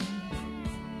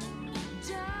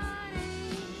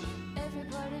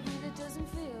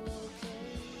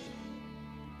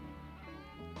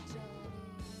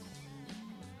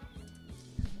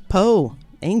Poe,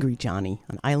 Angry Johnny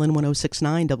on Island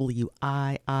 1069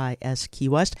 WIIS Key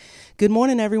West. Good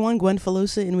morning, everyone. Gwen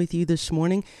Filosa in with you this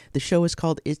morning. The show is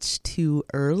called It's Too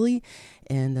Early.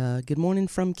 And good morning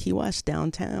from Key West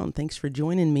downtown. Thanks for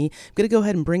joining me. I'm going to go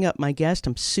ahead and bring up my guest.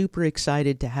 I'm super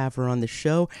excited to have her on the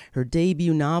show. Her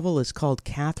debut novel is called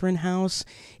Catherine House.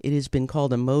 It has been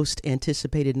called a most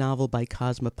anticipated novel by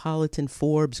Cosmopolitan,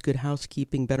 Forbes, Good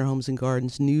Housekeeping, Better Homes and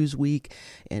Gardens, Newsweek,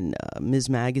 and Ms.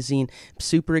 Magazine. I'm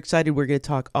super excited. We're going to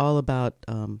talk all about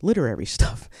literary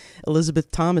stuff.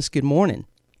 Elisabeth Thomas, good morning.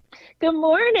 Good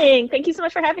morning. Thank you so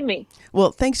much for having me.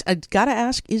 Well, thanks. I got to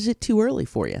ask, is it too early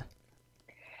for you?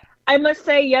 I must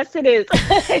say, yes, it is.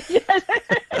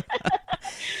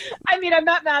 I mean, I'm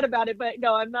not mad about it, but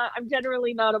no, I'm not. I'm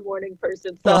generally not a morning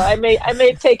person, so I may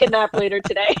take a nap later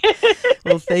today.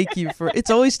 Well, thank you for.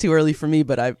 It's always too early for me,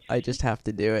 but I just have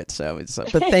to do it. So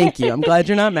but thank you. I'm glad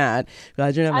you're not mad.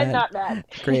 I'm not mad.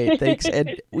 Great, thanks.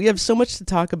 And we have so much to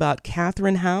talk about.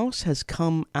 Catherine House has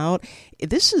come out.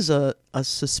 This is a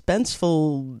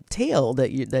suspenseful tale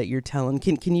that you're telling.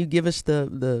 Can you give us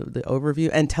the overview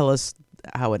and tell us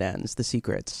how it ends, the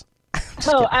secrets?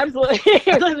 Oh, absolutely.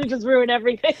 Let me just ruin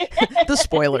everything. The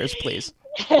spoilers, please.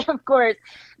 Of course.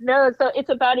 No, so it's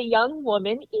about a young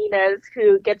woman, Inez,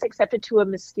 who gets accepted to a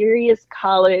mysterious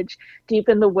college deep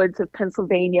in the woods of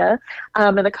Pennsylvania.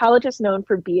 And the college is known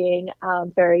for being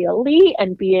very elite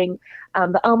and being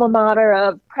the alma mater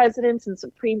of presidents and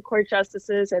Supreme Court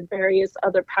justices and various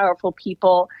other powerful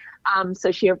people.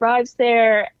 So she arrives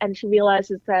there and she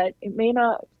realizes that it may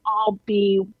not all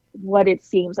be what it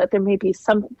seems, that there may be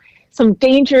some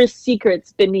dangerous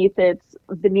secrets beneath its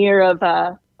veneer of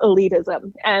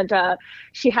elitism. And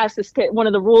she has to stay. One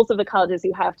of the rules of the college is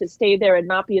you have to stay there and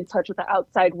not be in touch with the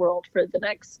outside world for the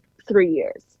next 3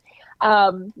 years.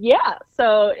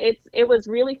 So it was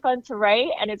really fun to write,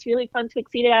 and it's really fun to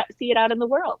see it out in the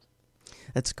world.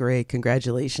 That's great.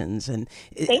 Congratulations. And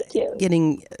thank you.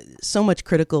 Getting so much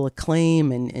critical acclaim,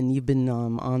 and you've been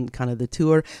on kind of the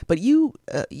tour. But you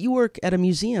work at a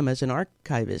museum as an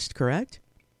archivist, correct?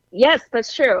 Yes,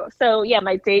 that's true. So yeah,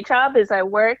 my day job is I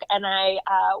work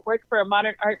for a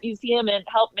modern art museum and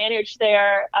help manage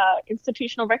their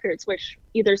institutional records, which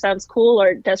either sounds cool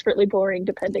or desperately boring,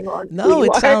 depending on who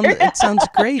you are. It sounds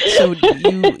great. So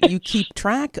you keep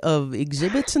track of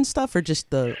exhibits and stuff, or just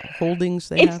the holdings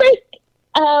they have?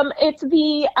 It's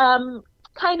the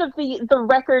kind of the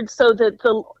records, so that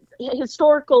the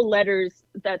historical letters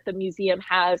that the museum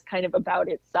has kind of about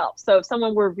itself. So if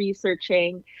someone were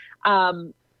researching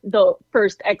the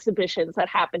first exhibitions that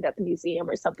happened at the museum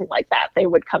or something like that, they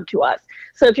would come to us.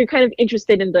 So if you're kind of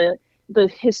interested in the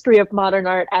history of modern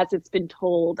art as it's been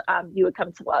told, you would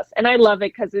come to us. And I love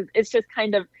it because it's just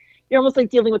kind of, you're almost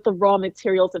like dealing with the raw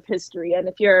materials of history. And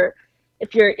if you're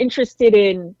interested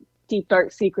in deep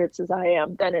dark secrets as I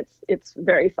am, then it's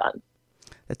very fun.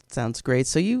 That sounds great.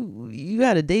 So you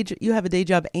have a day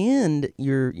job, and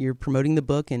you're promoting the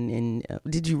book. And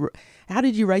how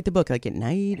did you write the book? Like at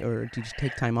night, or did you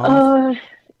take time off?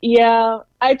 Yeah,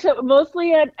 I took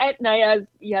mostly at night.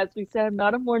 As we said, I'm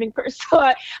not a morning person. So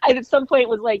I at some point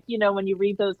was like, when you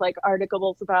read those like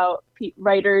articles about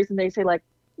writers, and they say like,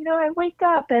 I wake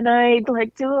up and I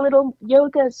like do a little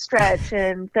yoga stretch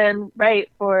and then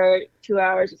write for 2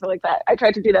 hours or something like that. I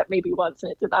tried to do that maybe once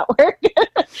and it did not work.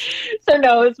 So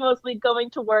no, it's mostly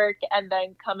going to work and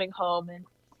then coming home and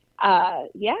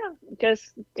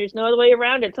just there's no other way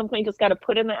around it. At some point, you just got to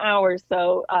put in the hours.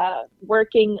 So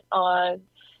working on,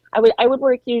 I would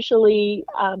work usually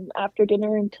after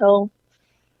dinner until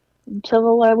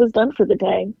I was done for the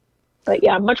day. But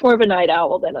yeah, I'm much more of a night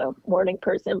owl than a morning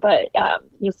person. But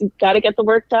you got to get the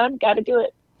work done. Got to do it.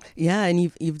 Yeah, and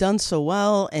you've done so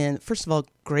well. And first of all,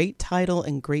 great title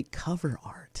and great cover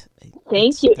art.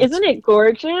 Thank you. Isn't it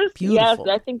gorgeous? Beautiful. Yes,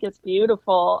 I think it's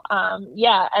beautiful. And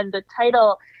the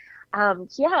title.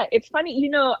 It's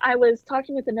funny. I was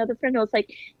talking with another friend. I was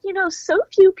like, so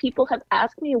few people have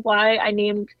asked me why I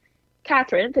named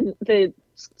Catherine, the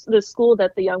school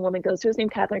that the young woman goes to is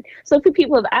named Catherine. So few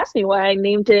people have asked me why I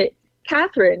named it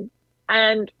Catherine,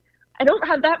 and I don't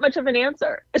have that much of an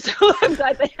answer. So I'm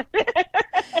glad they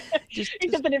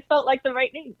except that it felt like the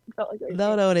right name.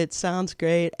 No, and it sounds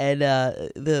great. And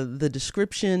the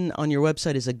description on your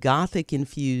website is a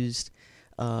Gothic-infused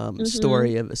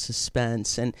story of a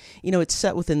suspense, and it's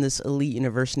set within this elite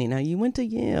university. Now, you went to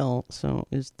Yale, so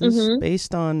is this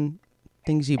based on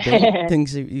things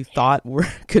things that you thought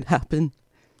could happen?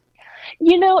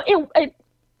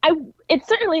 It's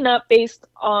certainly not based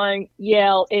on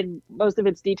Yale in most of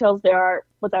its details. There are,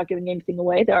 without giving anything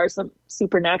away, there are some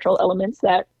supernatural elements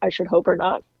that I should hope are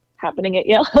not happening at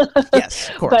Yale. Yes,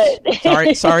 of course.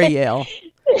 But sorry, Yale.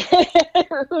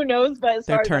 Who knows? But as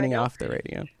They're far as I turning know, off the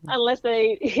radio. unless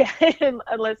they, yeah,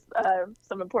 unless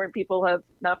some important people have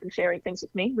not been sharing things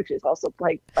with me, which is also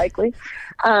quite likely.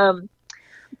 Um,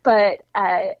 but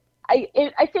I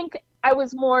think I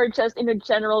was more just in a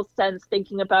general sense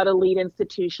thinking about elite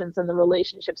institutions and the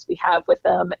relationships we have with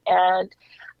them, and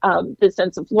the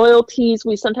sense of loyalties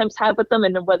we sometimes have with them,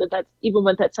 and whether that's even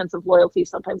when that sense of loyalty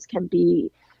sometimes can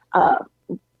be uh,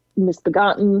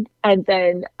 misbegotten, and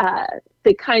then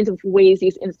the kinds of ways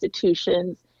these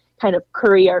institutions kind of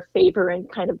curry our favor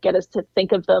and kind of get us to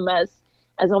think of them as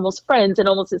almost friends and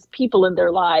almost as people in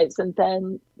their lives, and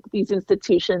then these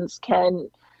institutions can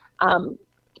um,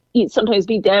 sometimes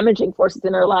be damaging forces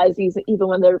in our lives, even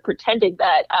when they're pretending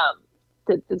that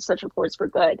it's such a force for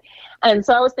good. And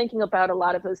so I was thinking about a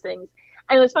lot of those things.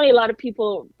 And it's funny, a lot of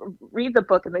people read the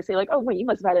book and they say, like, oh, wait, you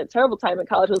must have had a terrible time in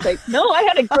college. I was like, no, I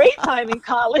had a great time in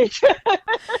college.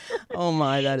 Oh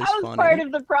my, that is That was funny. part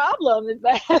of the problem, is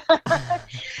that,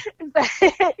 is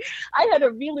that I had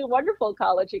a really wonderful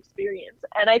college experience.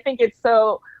 And I think it's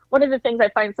so, one of the things I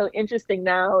find so interesting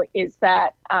now is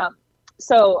that,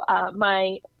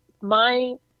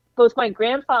 my both my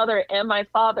grandfather and my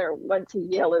father went to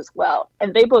Yale as well,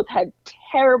 and they both had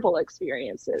terrible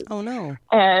experiences. Oh no.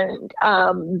 And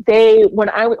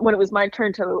when it was my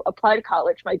turn to apply to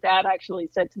college, my dad actually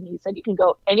said to me, he said, "You can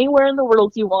go anywhere in the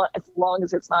world you want as long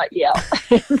as it's not Yale."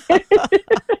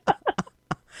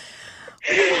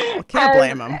 Oh, can't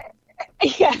blame him.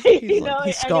 Yeah,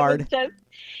 He's scarred.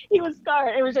 He was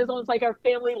scarred. It was just almost like our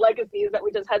family legacy is that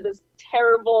we just had this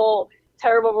terrible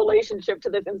relationship to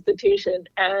this institution.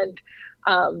 And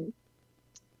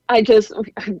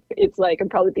it's like I'm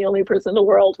probably the only person in the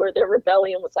world where their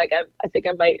rebellion was like, I think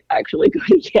I might actually go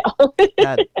to Yale.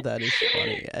 That is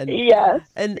funny. And yes.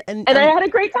 And I had a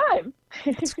great time.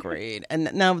 That's great.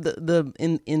 And now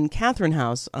in Catherine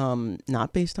House,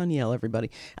 not based on Yale, everybody.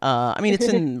 I mean, it's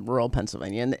in rural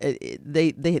Pennsylvania, and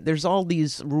they there's all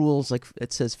these rules, like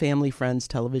it says family, friends,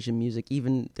 television, music,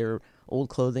 even their old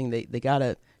clothing. They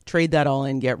gotta trade that all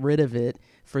in, get rid of it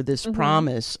for this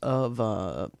promise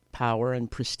of power and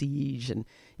prestige, and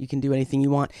you can do anything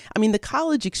you want. I mean, the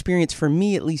college experience, for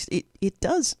me at least, it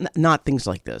does, not things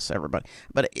like this, everybody,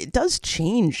 but it does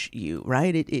change you,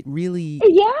 right? It really...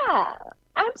 Yeah,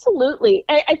 absolutely.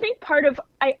 I think part of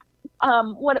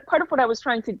what I was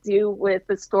trying to do with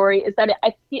the story is that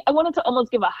I wanted to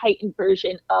almost give a heightened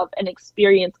version of an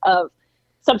experience of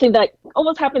something that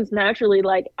almost happens naturally.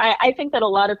 Like, I think that a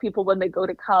lot of people, when they go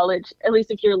to college, at least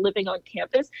if you're living on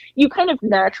campus, you kind of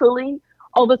naturally,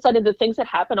 all of a sudden, the things that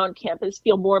happen on campus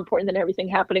feel more important than everything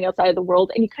happening outside of the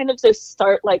world. And you kind of just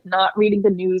start like not reading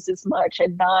the news as much,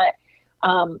 and not,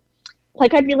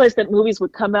 like, I realized that movies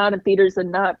would come out in theaters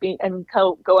and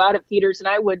go out of theaters, and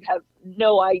I would have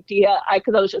no idea,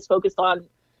 because I was just focused on,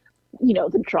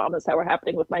 the dramas that were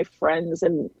happening with my friends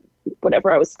and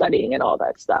whatever I was studying and all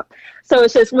that stuff. So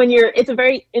it's just it's a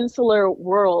very insular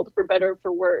world, for better or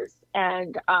for worse.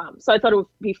 And so I thought it would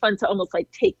be fun to almost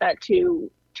like take that to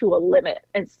a limit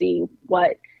and see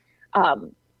what,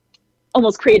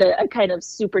 almost create a kind of a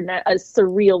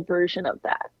surreal version of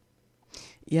that.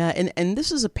 Yeah, and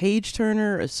this is a page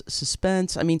turner, a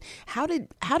suspense. I mean, how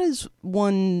does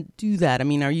one do that? I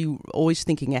mean, are you always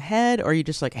thinking ahead, or are you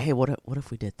just like, hey, what if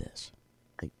we did this?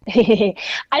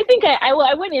 I think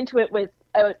I went into it with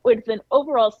an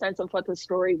overall sense of what the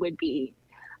story would be.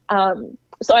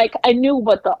 So I knew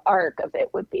what the arc of it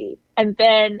would be. And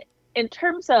then in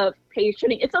terms of page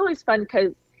turning, it's always fun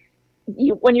because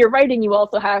when you're writing, you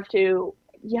have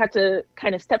to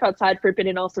kind of step outside for a bit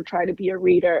and also try to be a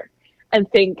reader and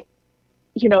think,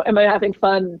 am I having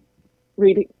fun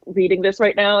reading this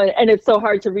right now? And it's so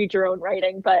hard to read your own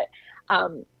writing, but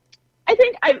I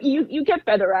think you get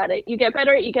better at it. You get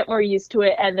better, you get more used to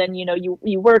it, and then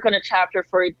you work on a chapter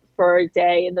for a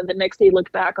day, and then the next day you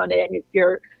look back on it, and if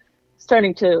you're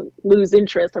starting to lose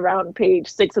interest around page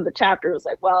 6 of the chapter, it's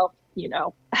like, well,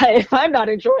 if I'm not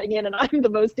enjoying it and I'm the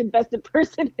most invested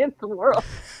person in the world,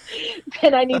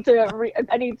 then I need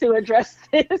to address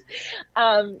this.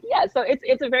 So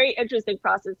it's a very interesting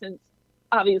process, and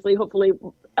obviously, hopefully,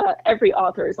 every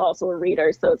author is also a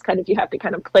reader. So it's kind of, you have to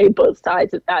kind of play both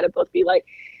sides of that and both be like,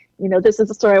 this is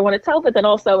the story I want to tell, but then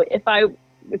also if I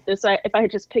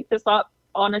had just picked this up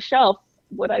on a shelf,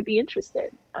 would I be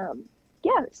interested?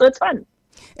 So it's fun.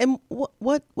 And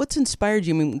what's inspired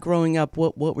you? I mean, growing up,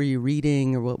 what were you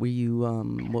reading, or what were you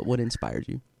what inspired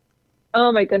you?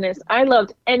 Oh my goodness, I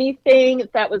loved anything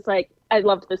that was like, I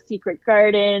loved The Secret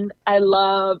Garden. I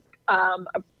loved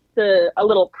A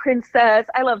Little Princess.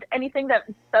 I loved anything that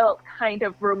felt kind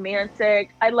of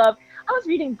romantic. I loved was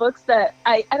reading books that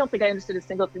I don't think I understood a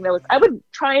single thing that was. I would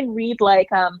try and read like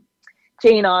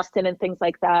Jane Austen and things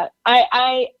like that.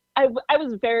 I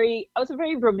was a very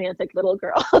romantic little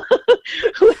girl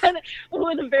who had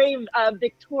a very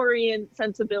Victorian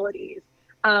sensibilities.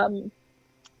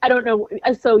 I don't know.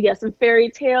 So yes, in fairy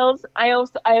tales,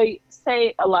 I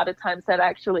say a lot of times that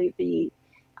actually the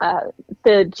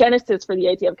genesis for the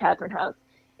idea of Catherine House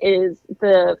is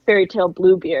the fairy tale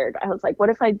Bluebeard. I was like, what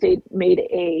if I made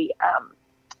a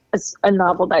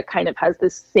novel that kind of has the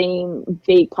same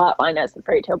vague plot line as the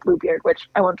fairy tale Bluebeard, which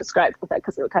I won't describe with that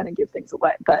because it would kind of give things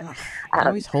away. But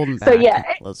always holding back. So yeah,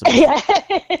 yeah.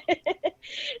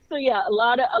 So yeah, a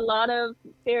lot of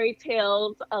fairy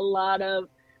tales, a lot of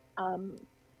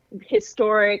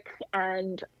historic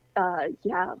and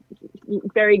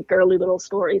very girly little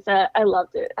stories. I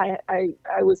loved it. I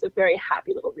was a very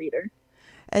happy little reader.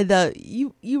 And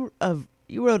you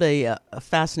wrote a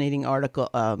fascinating article,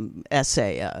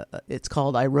 essay. It's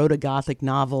called "I Wrote a Gothic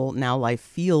Novel. Now Life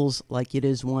Feels Like It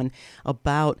Is One."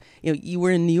 About, you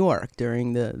were in New York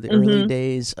during the early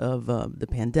days of the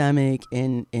pandemic,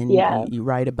 and you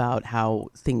write about how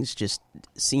things just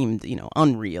seemed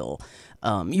unreal.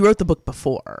 You wrote the book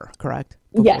before, correct?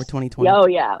 Before 2020. Oh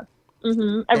yeah.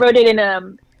 I wrote it in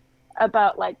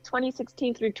about like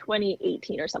 2016 through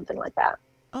 2018 or something like that.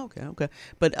 Okay.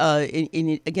 But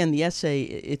again, the essay,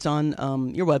 it's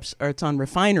on your website, or it's on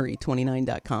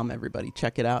refinery29.com. Everybody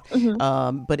check it out.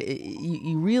 But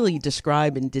you really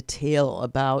describe in detail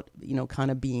about,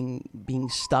 kind of being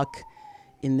stuck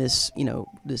in this,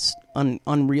 this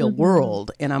unreal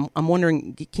world. And I'm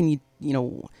wondering, can you,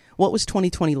 what was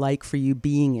 2020 like for you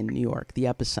being in New York, the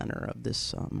epicenter of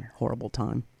this horrible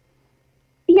time?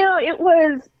 It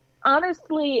was,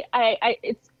 honestly,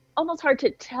 it's almost hard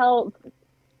to tell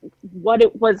what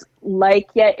it was like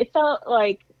yet. It felt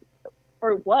like,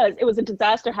 it was a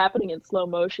disaster happening in slow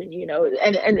motion,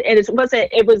 and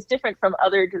it was different from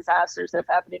other disasters that have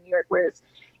happened in New York, where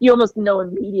you almost know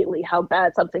immediately how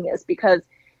bad something is, because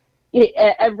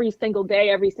every single day,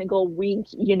 every single week,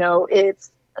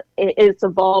 it's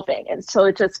evolving. And so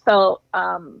it just felt,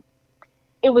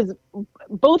 it was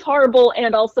both horrible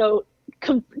and also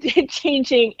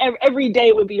changing. Every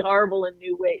day would be horrible in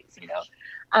new ways,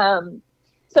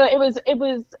 So it was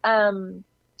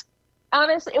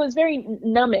honestly, it was very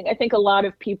numbing. I think a lot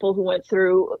of people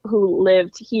who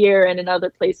lived here and in other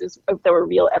places, if there were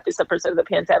real epicenters of the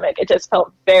pandemic, it just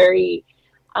felt very,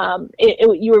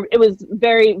 it was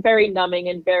very, very numbing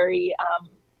and very,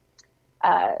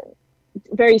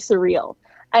 very surreal.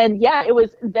 And yeah, it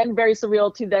was then very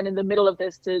surreal to then in the middle of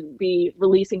this to be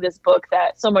releasing this book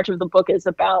that so much of the book is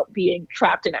about being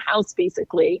trapped in a house,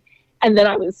 basically. And then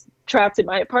I was trapped in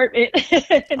my apartment.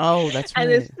 Oh, that's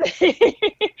right.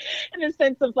 In a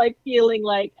sense of like feeling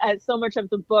like, as so much of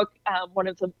the book, one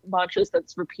of the mantras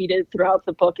that's repeated throughout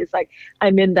the book is like,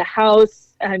 I'm in the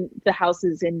house, and the house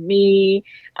is in me.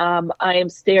 I am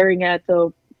staring at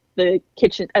the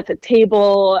kitchen, at the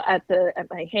table, at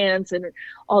my hands, and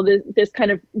all this kind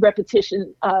of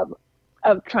repetition of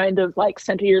trying to like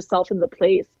center yourself in the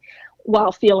place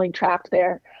while feeling trapped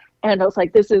there. And I was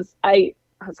like,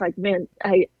 I was like, man,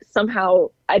 I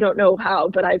don't know how,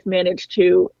 but I've managed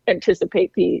to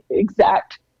anticipate the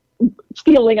exact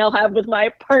feeling I'll have with my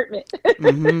apartment,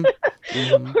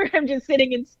 where I'm just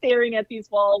sitting and staring at these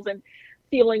walls and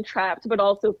feeling trapped, but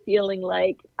also feeling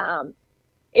like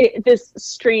this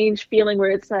strange feeling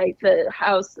where it's like the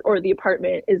house or the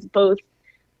apartment is both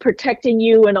protecting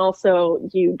you and also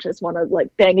you just want to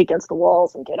like bang against the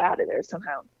walls and get out of there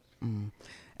somehow.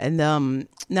 And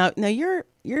now you're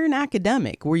an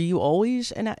academic. Were you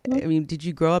always I mean, did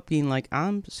you grow up being like,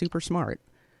 I'm super smart?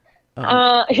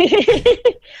 I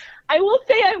will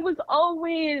say I was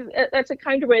always, that's a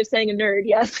kinder way of saying a nerd,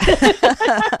 yes.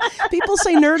 People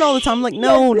say nerd all the time. I'm like,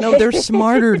 no, they're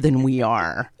smarter than we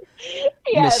are.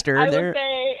 Yes, mister. They're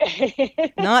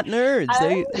not nerds.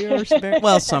 They are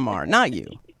well, some are, not you.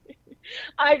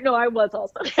 I was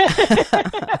also.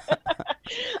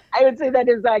 I would say that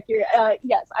is accurate.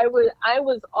 Yes, I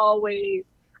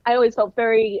always felt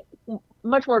very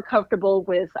much more comfortable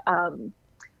with.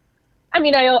 I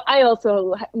mean, I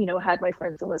also had my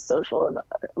friends and was social,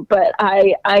 but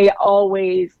I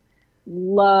always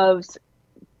loved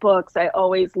books. I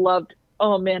always loved.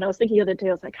 Oh man, I was thinking the other day,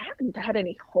 I was like, I haven't had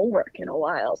any homework in a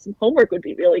while. Some homework would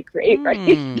be really great right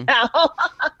now.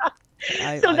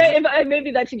 Maybe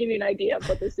that should give you an idea of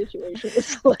what the situation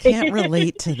is like. Can't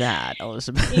relate to that,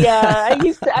 Elisabeth. Yeah,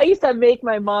 I used to make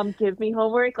my mom give me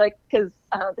homework, like, because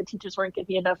the teachers weren't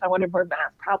giving me enough. I wanted more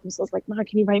math problems. So I was like, Mom,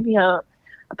 can you write me a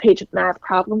page of math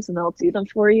problems and I'll do them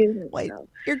for you? And, wait,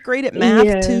 you're great at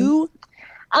math too?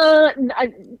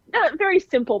 Not very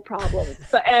simple problems,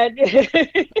 but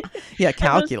Yeah,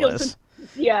 calculus.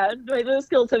 those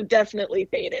skills have definitely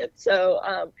faded. So,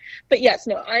 but yes,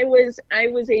 no, I was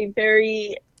a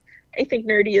very, I think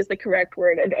nerdy is the correct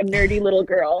word, a nerdy little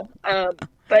girl.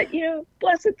 But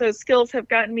bless it, those skills have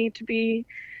gotten me to be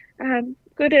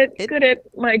good at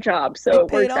my job. So it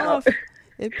paid works off. out.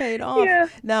 It paid off. Yeah.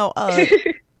 Now,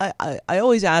 I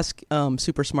always ask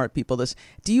super smart people this.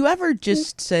 Do you ever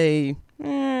just say,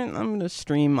 I'm going to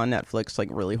stream on Netflix like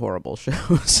really horrible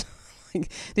shows? Like,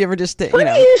 do you ever just take the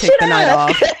night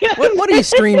off? What are you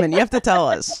streaming? You have to tell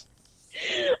us.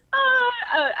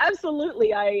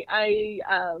 Absolutely. I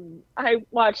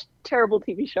watch terrible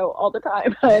TV show all the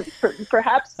time.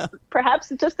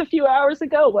 Perhaps just a few hours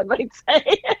ago, one might say.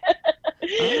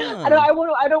 I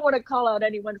don't want to call out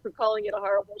anyone for calling it a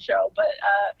horrible show, but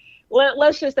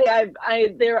let's just say I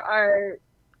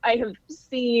have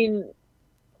seen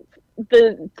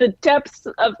the depths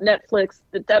of Netflix,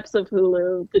 the depths of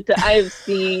Hulu. I've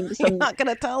seen some. You're not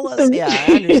gonna tell us. Yeah,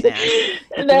 I understand. You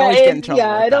can always get in trouble with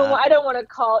I don't want to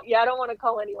call. Yeah, I don't want to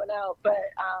call anyone out, but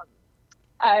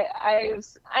I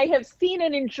have seen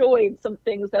and enjoyed some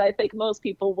things that I think most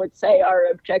people would say are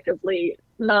objectively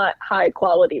not high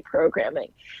quality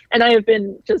programming, and I have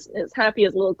been just as happy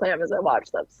as a little clam as I watch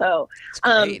them. So,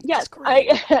 yes,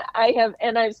 I have,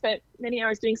 and I've spent many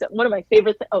hours doing so. One of my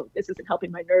favorite this isn't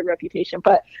helping my nerd reputation,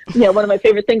 but one of my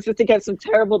favorite things is to get some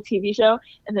terrible TV show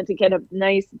and then to get a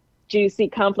nice, juicy,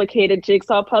 complicated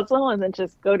jigsaw puzzle and then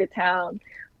just go to town,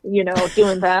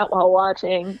 doing that while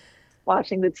watching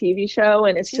the TV show.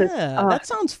 And it's just that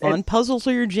sounds fun. Puzzles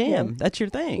are your jam. Yeah. That's your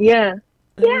thing. Yeah,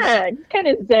 kind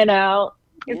of zen out.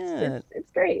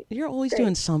 It's great. You're always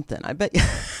doing something. I bet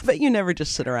you never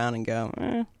just sit around and go,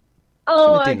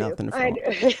 I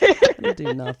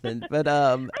do nothing. But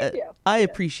I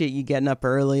appreciate you getting up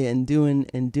early and doing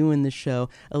the show.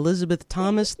 Elisabeth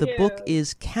Thomas, the book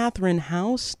is Catherine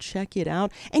House. Check it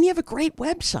out. And you have a great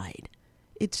website.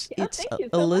 It's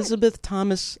Elisabeth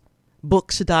Thomas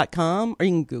books.com, or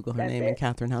you can Google her name and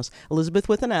Catherine House. Elisabeth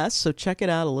with an S, so check it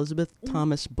out,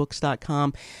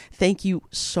 ElisabethThomasBooks.com. Thank you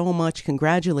so much.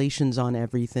 Congratulations on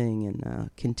everything,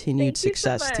 and continued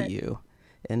success to you.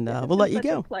 And we'll let you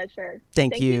go. Pleasure.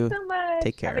 Thank you so much.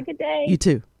 Take care. Have a good day. You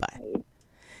too. Bye.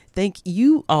 Thank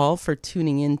you all for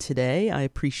tuning in today. I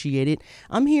appreciate it.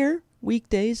 I'm here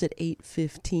weekdays at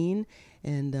 8:15,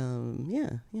 and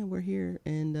we're here.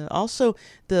 And also,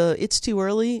 the It's Too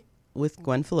Early with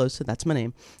Gwen Filosa, that's my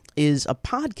name, is a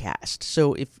podcast.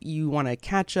 So if you want to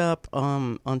catch up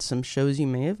on some shows you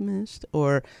may have missed,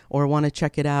 or want to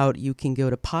check it out, you can go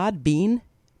to Podbean,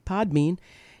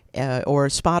 or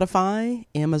Spotify,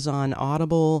 Amazon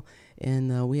Audible,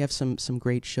 and we have some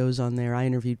great shows on there. I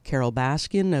interviewed Carol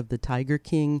Baskin of the Tiger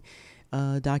King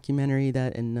documentary,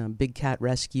 that and Big Cat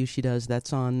Rescue she does,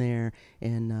 that's on there,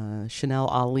 and Chanel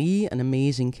Ali, an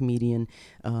amazing comedian,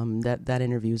 that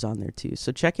interview's on there too.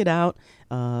 So check it out.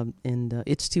 And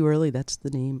It's Too Early, that's the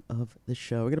name of the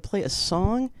show. We're going to play a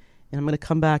song, and I'm going to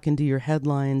come back and do your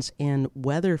headlines and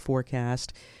weather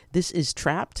forecast. This is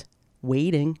Trapped,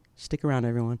 Waiting. Stick around,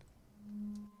 everyone.